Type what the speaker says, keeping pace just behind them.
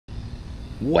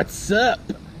What's up,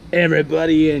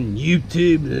 everybody in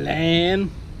YouTube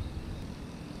land?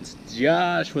 It's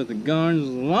Josh with the Garns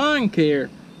Lawn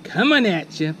Care coming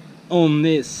at you on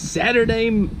this Saturday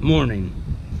morning.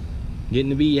 Getting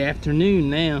to be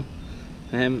afternoon now.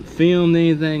 I haven't filmed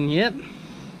anything yet,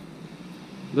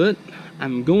 but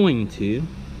I'm going to.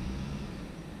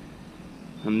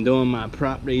 I'm doing my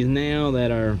properties now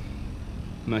that are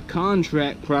my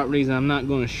contract properties. I'm not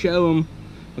going to show them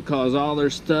because all their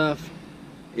stuff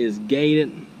is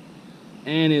gated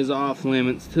and is off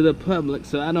limits to the public,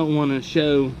 so I don't want to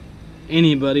show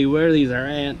anybody where these are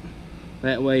at.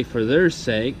 That way, for their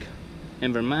sake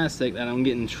and for my sake, I don't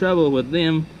get in trouble with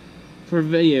them for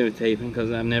videotaping, because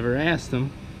I've never asked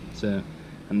them. So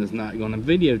I'm just not going to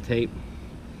videotape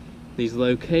these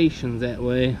locations. That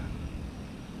way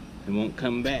it won't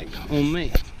come back on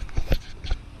me.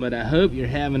 But I hope you're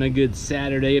having a good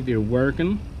Saturday if you're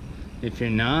working. If you're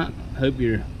not, hope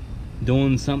you're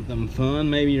doing something fun.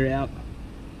 Maybe you're out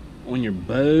on your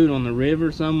boat on the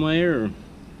river somewhere, or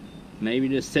maybe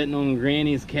just sitting on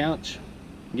Granny's couch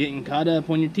getting caught up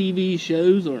on your TV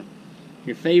shows or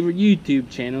your favorite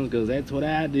YouTube channels, because that's what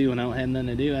I do when I don't have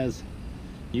nothing to do. I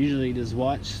usually just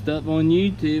watch stuff on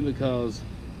YouTube because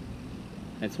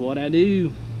that's what I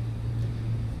do.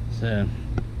 So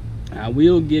I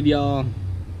will give y'all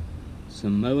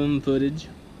some mowing footage.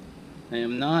 And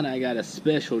if not, I got a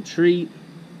special treat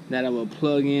that I will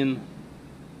plug in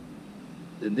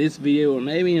this video, or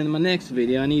maybe in my next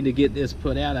video. I need to get this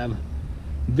put out. I've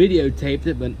videotaped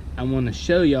it, but I want to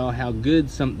show y'all how good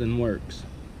something works.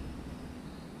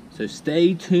 So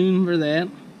stay tuned for that.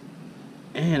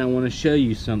 And I want to show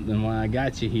you something while I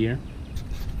got you here.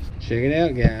 Check it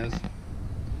out, guys.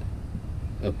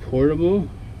 A portable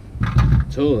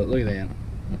toilet. Look at that.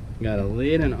 Got a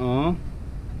lid and all.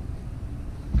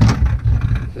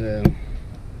 So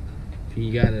if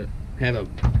you gotta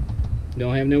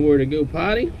don't have nowhere to go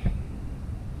potty,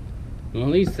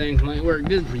 well, these things might work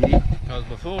good for you. Because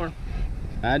before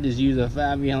I just used a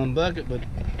 5-gallon bucket, but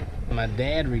my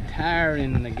dad retired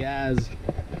and the guys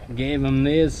gave him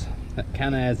this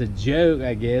kind of as a joke,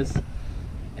 I guess.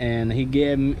 And he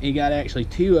got actually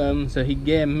 2 of them, so he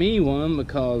gave me one,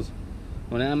 because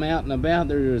when I'm out and about,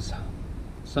 there's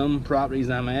some properties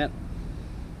I'm at,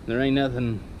 there ain't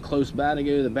nothing close by to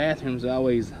go to the bathroom, so I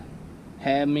always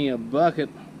have me a bucket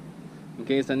in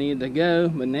case I need to go.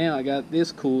 But now I got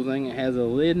this cool thing. It has a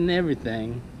lid and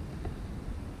everything.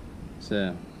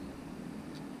 So,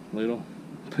 little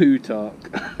poo talk.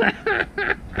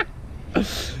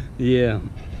 Yeah,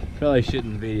 probably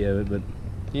shouldn't video it, but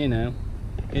you know,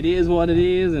 it is what it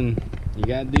is, and you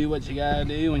gotta do what you gotta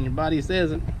do when your body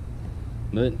says it.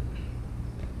 But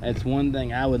that's one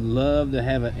thing. I would love to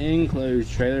have an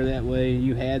enclosed trailer. That way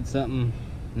you had something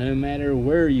no matter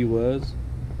where you was.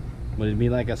 But it'd be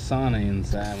like a sauna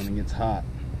inside when it gets hot.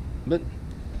 But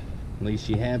at least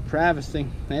you have privacy,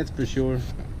 that's for sure.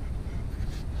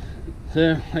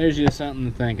 So there's just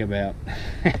something to think about.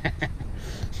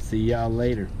 See y'all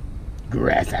later,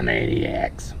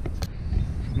 Grassomaniacs.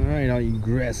 Alright, all you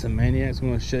Grassomaniacs, I'm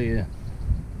going to show you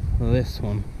this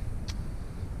one.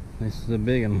 This is a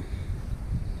big one,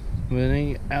 but it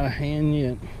ain't out of hand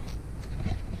yet.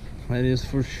 That is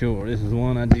for sure. This is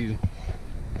one I do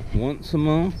once a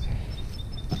month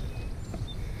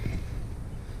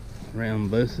around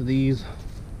both of these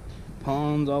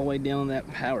ponds, all the way down that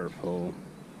power pole.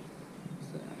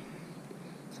 So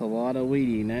it's a lot of weed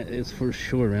eating, that is for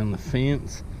sure. Around the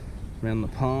fence, around the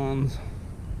ponds,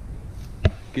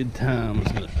 good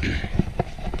times. But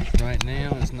right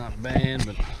now it's not bad,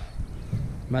 but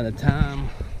by the time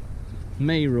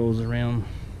May rolls around,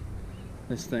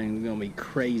 this thing's gonna be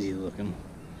crazy looking.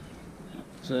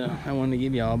 So I wanted to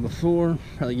give y'all before,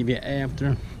 probably give you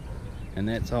after, and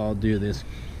that's all I'll do this.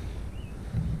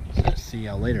 So see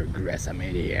y'all later,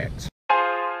 Grassomaniacs.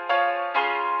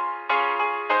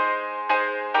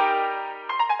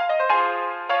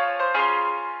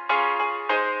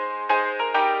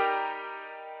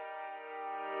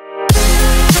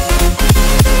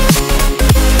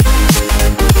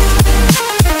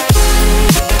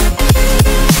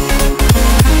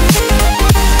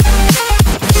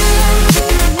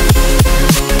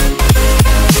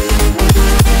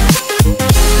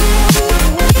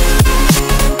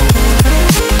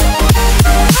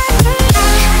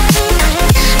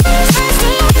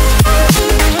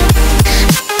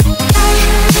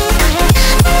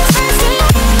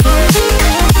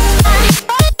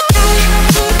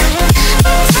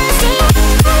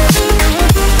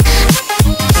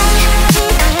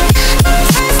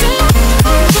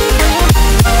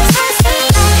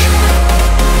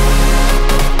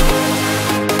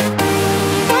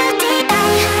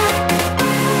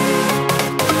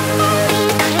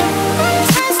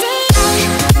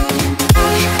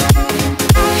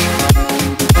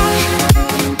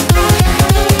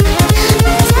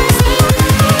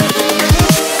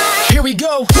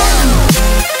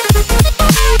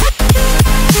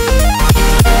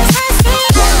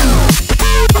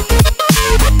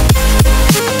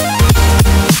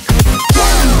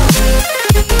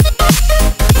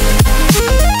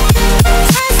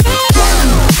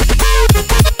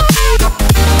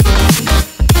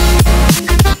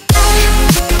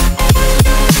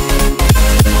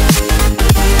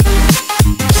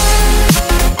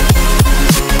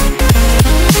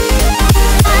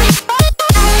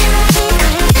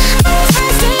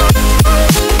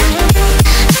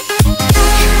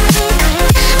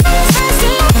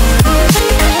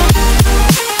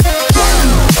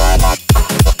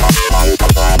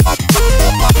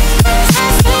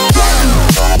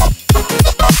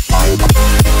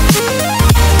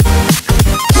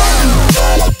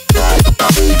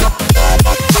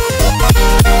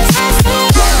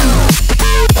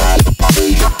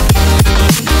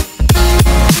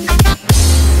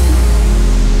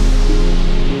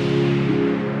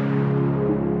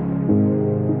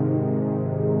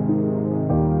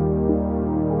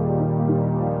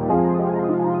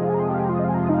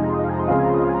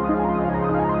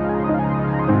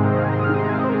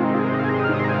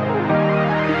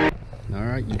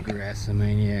 Grassy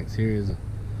Maniacs. Here is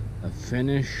a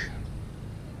finish.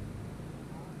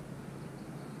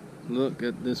 Look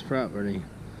at this property.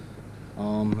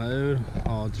 All mowed,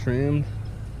 all trimmed.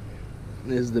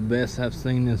 This is the best I've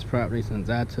seen this property since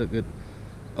I took it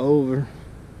over.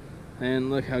 And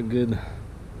look how good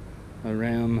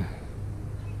around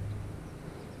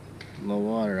the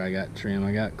water I got trimmed.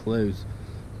 I got close.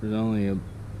 There's only a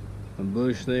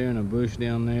bush there and a bush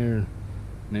down there,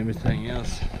 and everything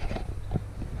else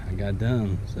I got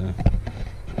done. So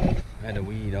I had to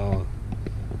weed all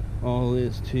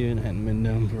this too, and it hadn't been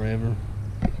done forever.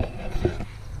 So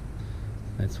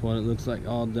that's what it looks like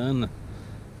all done.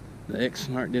 The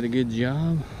Exmark did a good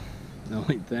job. The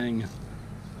only thing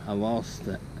I lost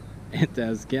the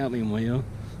anti-scalping wheel.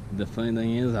 The funny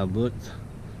thing is I looked,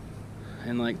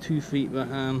 and like 2 feet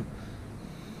behind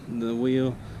the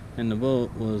wheel and the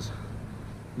bolt was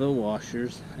the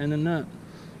washers and the nut.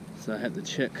 So I had to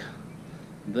check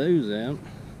those out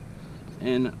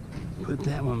and put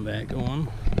that one back on.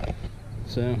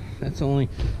 So that's the only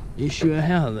issue I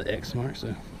have with the Exmark,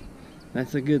 so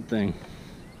that's a good thing.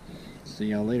 See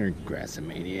y'all later, Grassy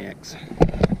Maniacs.